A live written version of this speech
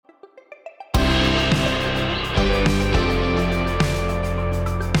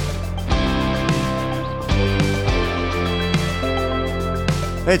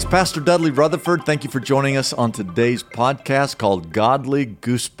Hey, it's Pastor Dudley Rutherford. Thank you for joining us on today's podcast called Godly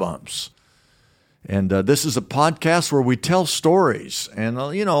Goosebumps. And this is a podcast where we tell stories. And,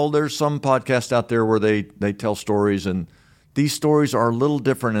 there's some podcasts out there where they tell stories, and these stories are a little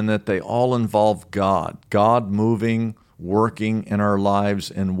different in that they all involve God. God moving, working in our lives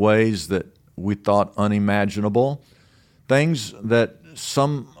in ways that we thought unimaginable. Things that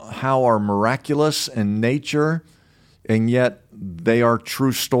somehow are miraculous in nature, and yet they are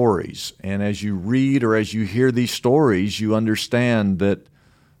true stories. And as you read or as you hear these stories, you understand that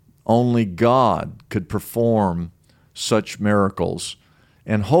only God could perform such miracles.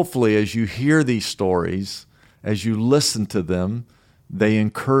 And hopefully, as you hear these stories, as you listen to them, they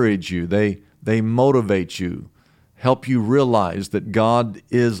encourage you, they motivate you, help you realize that God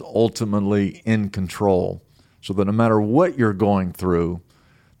is ultimately in control, so that no matter what you're going through,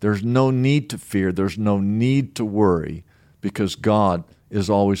 there's no need to fear, there's no need to worry, because God is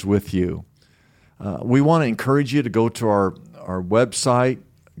always with you. We want to encourage you to go to our website,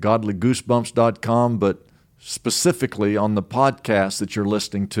 godlygoosebumps.com, but specifically on the podcast that you're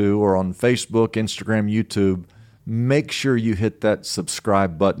listening to, or on Facebook, Instagram, YouTube, make sure you hit that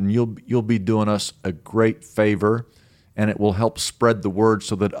subscribe button. You'll be doing us a great favor, and it will help spread the word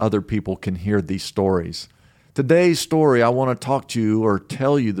so that other people can hear these stories. Today's story, I want to talk to you or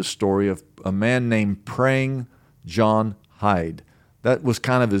tell you the story of a man named Praying John Hyde. That was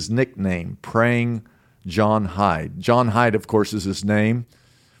kind of his nickname, Praying John Hyde. John Hyde, of course, is his name.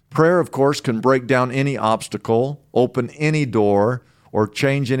 Prayer, of course, can break down any obstacle, open any door, or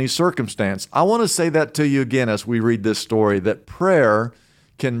change any circumstance. I want to say that to you again as we read this story, that prayer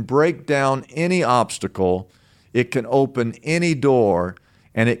can break down any obstacle, it can open any door,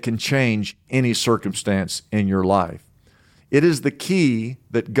 and it can change any circumstance in your life. It is the key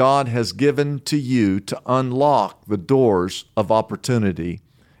that God has given to you to unlock the doors of opportunity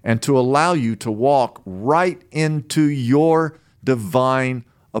and to allow you to walk right into your divine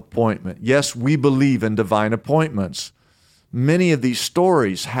appointment. Yes, we believe in divine appointments. Many of these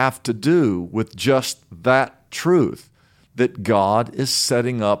stories have to do with just that truth, that God is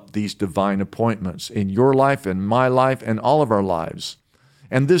setting up these divine appointments in your life, in my life, and all of our lives.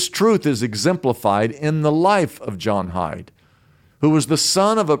 And this truth is exemplified in the life of John Hyde, who was the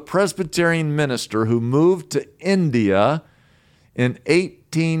son of a Presbyterian minister who moved to India in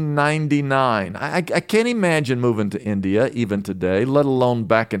 1899. I can't imagine moving to India even today, let alone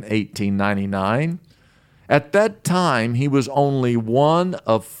back in 1899. At that time, he was only one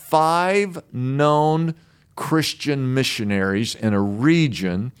of 5 known Christian missionaries in a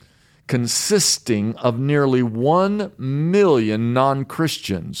region consisting of nearly 1 million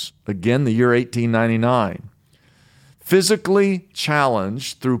non-Christians. Again, the year 1899. Physically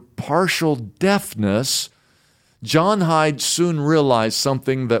challenged through partial deafness, John Hyde soon realized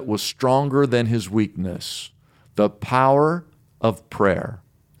something that was stronger than his weakness: the power of prayer.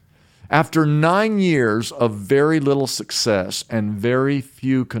 After 9 years of very little success and very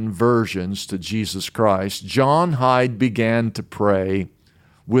few conversions to Jesus Christ, John Hyde began to pray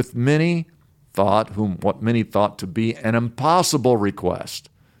with what many thought to be an impossible request.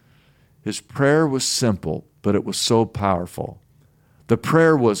 His prayer was simple, but it was so powerful. The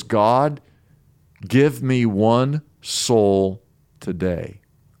prayer was, God, give me one soul today.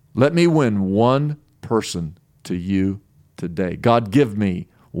 Let me win one person to you today. God, give me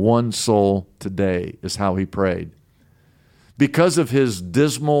one soul today, is how he prayed. Because of his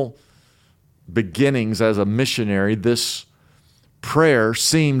dismal beginnings as a missionary, this prayer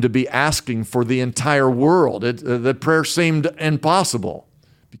seemed to be asking for the entire world. The prayer seemed impossible,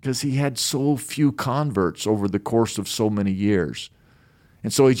 because he had so few converts over the course of so many years.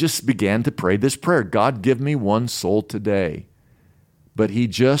 And so he just began to pray this prayer, God, give me one soul today. But he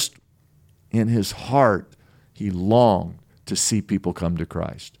just, in his heart, he longed to see people come to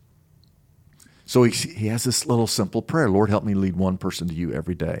Christ. So he has this little simple prayer, Lord, help me lead one person to you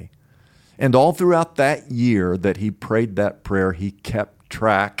every day. And all throughout that year that he prayed that prayer, he kept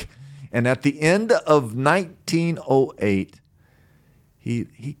track. And at the end of 1908,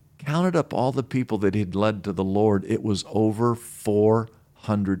 He counted up all the people that he'd led to the Lord. It was over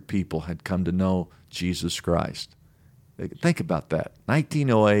 400 people had come to know Jesus Christ. Think about that.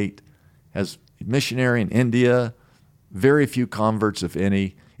 1908, as a missionary in India, very few converts, if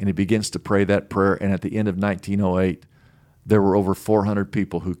any, and he begins to pray that prayer. And at the end of 1908, there were over 400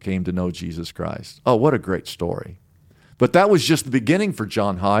 people who came to know Jesus Christ. Oh, what a great story. But that was just the beginning for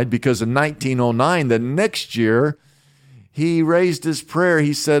John Hyde, because in 1909, the next year, he raised his prayer.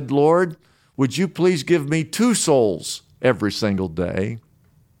 He said, Lord, would you please give me 2 souls every single day?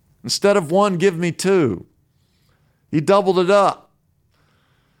 Instead of 1, give me 2. He doubled it up.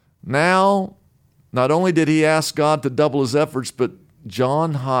 Now, not only did he ask God to double his efforts, but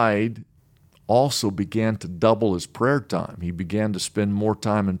John Hyde also began to double his prayer time. He began to spend more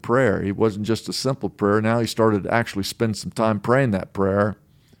time in prayer. It wasn't just a simple prayer. Now he started to actually spend some time praying that prayer.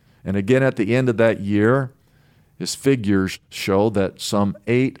 And again, at the end of that year, his figures show that some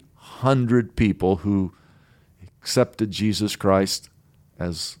 800 people who accepted Jesus Christ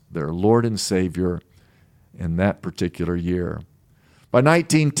as their Lord and Savior in that particular year. By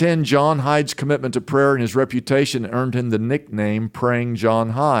 1910, John Hyde's commitment to prayer and his reputation earned him the nickname Praying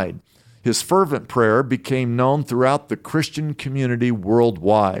John Hyde. His fervent prayer became known throughout the Christian community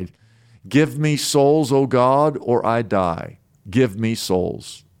worldwide. Give me souls, O God, or I die. Give me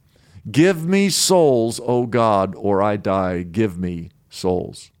souls. Give me souls, O God, or I die. Give me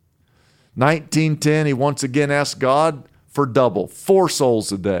souls. 1910, he once again asked God for double, 4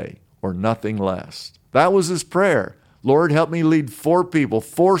 souls a day, or nothing less. That was his prayer. Lord, help me lead 4 people,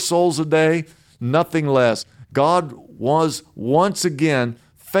 4 souls a day, nothing less. God was once again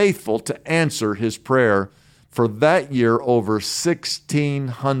faithful to answer his prayer. For that year, over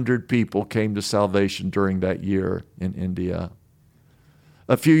 1,600 people came to salvation during that year in India.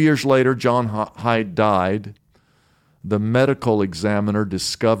 A few years later, John Hyde died. The medical examiner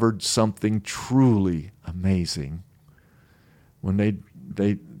discovered something truly amazing. When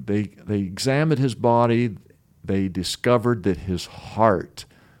they examined his body, they discovered that his heart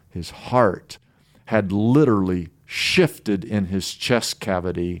had literally shifted in his chest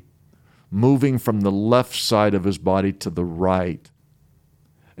cavity, moving from the left side of his body to the right.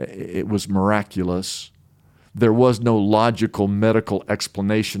 It was miraculous. There was no logical medical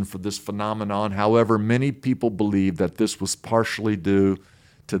explanation for this phenomenon. However, many people believe that this was partially due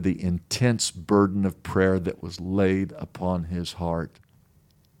to the intense burden of prayer that was laid upon his heart.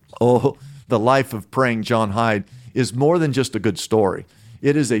 Oh, the life of Praying John Hyde is more than just a good story.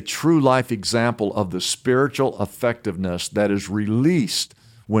 It is a true life example of the spiritual effectiveness that is released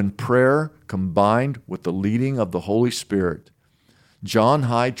when prayer combined with the leading of the Holy Spirit. John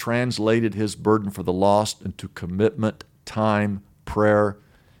Hyde translated his burden for the lost into commitment, time, prayer,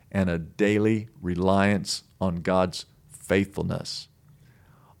 and a daily reliance on God's faithfulness.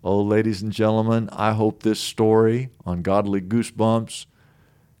 Oh, ladies and gentlemen, I hope this story on Godly Goosebumps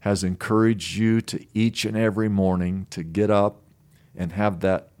has encouraged you to each and every morning to get up and have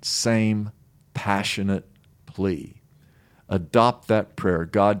that same passionate plea. Adopt that prayer.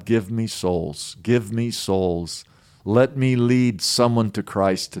 God, give me souls. Give me souls. Let me lead someone to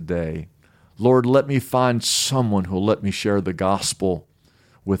Christ today. Lord, let me find someone who will let me share the gospel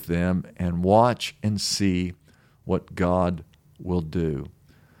with them and watch and see what God will do.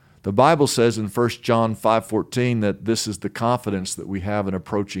 The Bible says in 1 John 5:14 that this is the confidence that we have in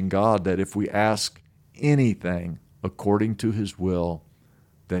approaching God, that if we ask anything according to His will,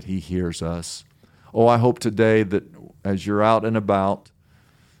 that He hears us. Oh, I hope today that as you're out and about,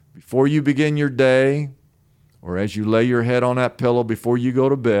 before you begin your day, or as you lay your head on that pillow before you go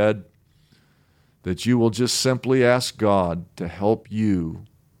to bed, that you will just simply ask God to help you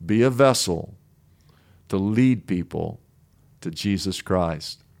be a vessel to lead people to Jesus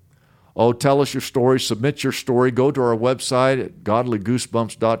Christ. Oh, tell us your story. Submit your story. Go to our website at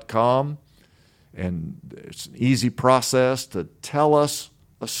godlygoosebumps.com. And it's an easy process to tell us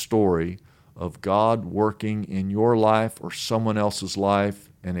a story of God working in your life or someone else's life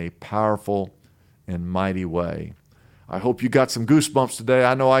in a powerful and mighty way. I hope you got some goosebumps today.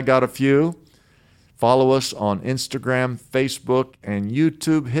 I know I got a few. Follow us on Instagram, Facebook, and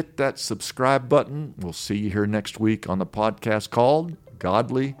YouTube. Hit that subscribe button. We'll see you here next week on the podcast called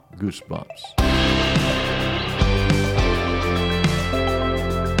Godly Goosebumps.